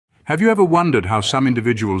Have you ever wondered how some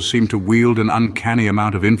individuals seem to wield an uncanny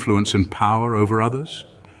amount of influence and power over others?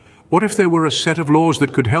 What if there were a set of laws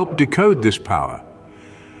that could help decode this power?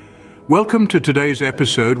 Welcome to today's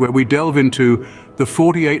episode where we delve into The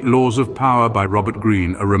 48 Laws of Power by Robert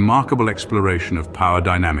Greene, a remarkable exploration of power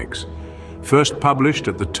dynamics. First published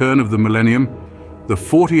at the turn of the millennium, The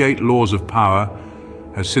 48 Laws of Power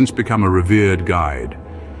has since become a revered guide,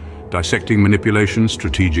 dissecting manipulation,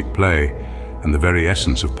 strategic play, and the very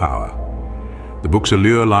essence of power. The book's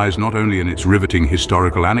allure lies not only in its riveting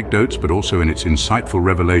historical anecdotes, but also in its insightful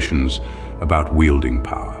revelations about wielding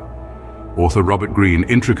power. Author Robert Greene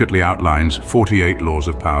intricately outlines 48 laws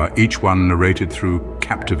of power, each one narrated through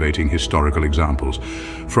captivating historical examples.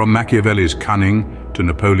 From Machiavelli's cunning to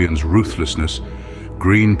Napoleon's ruthlessness,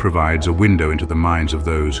 Greene provides a window into the minds of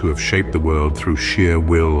those who have shaped the world through sheer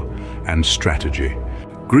will and strategy.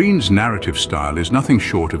 Greene's narrative style is nothing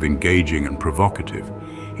short of engaging and provocative.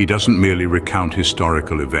 He doesn't merely recount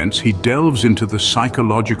historical events, he delves into the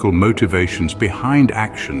psychological motivations behind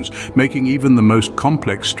actions, making even the most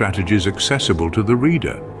complex strategies accessible to the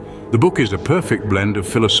reader. The book is a perfect blend of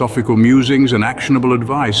philosophical musings and actionable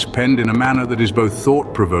advice, penned in a manner that is both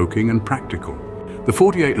thought-provoking and practical. The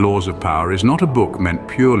 48 Laws of Power is not a book meant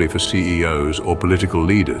purely for CEOs or political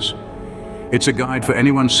leaders. It's a guide for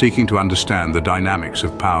anyone seeking to understand the dynamics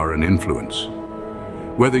of power and influence.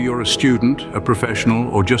 Whether you're a student, a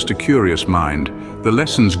professional, or just a curious mind, the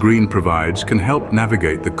lessons Greene provides can help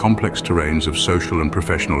navigate the complex terrains of social and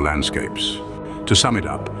professional landscapes. To sum it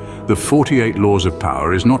up, The 48 Laws of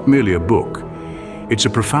Power is not merely a book. It's a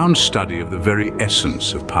profound study of the very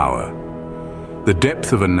essence of power. The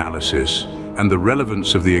depth of analysis and the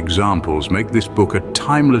relevance of the examples make this book a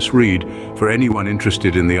timeless read for anyone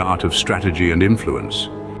interested in the art of strategy and influence.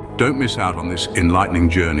 Don't miss out on this enlightening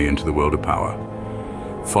journey into the world of power.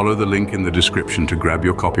 Follow the link in the description to grab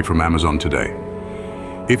your copy from Amazon today.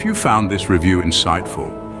 If you found this review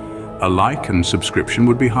insightful, a like and subscription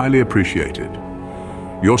would be highly appreciated.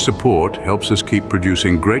 Your support helps us keep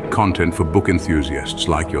producing great content for book enthusiasts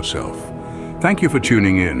like yourself. Thank you for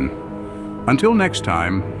tuning in. Until next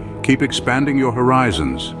time, keep expanding your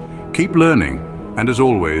horizons, keep learning, and as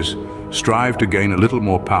always, strive to gain a little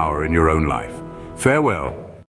more power in your own life. Farewell.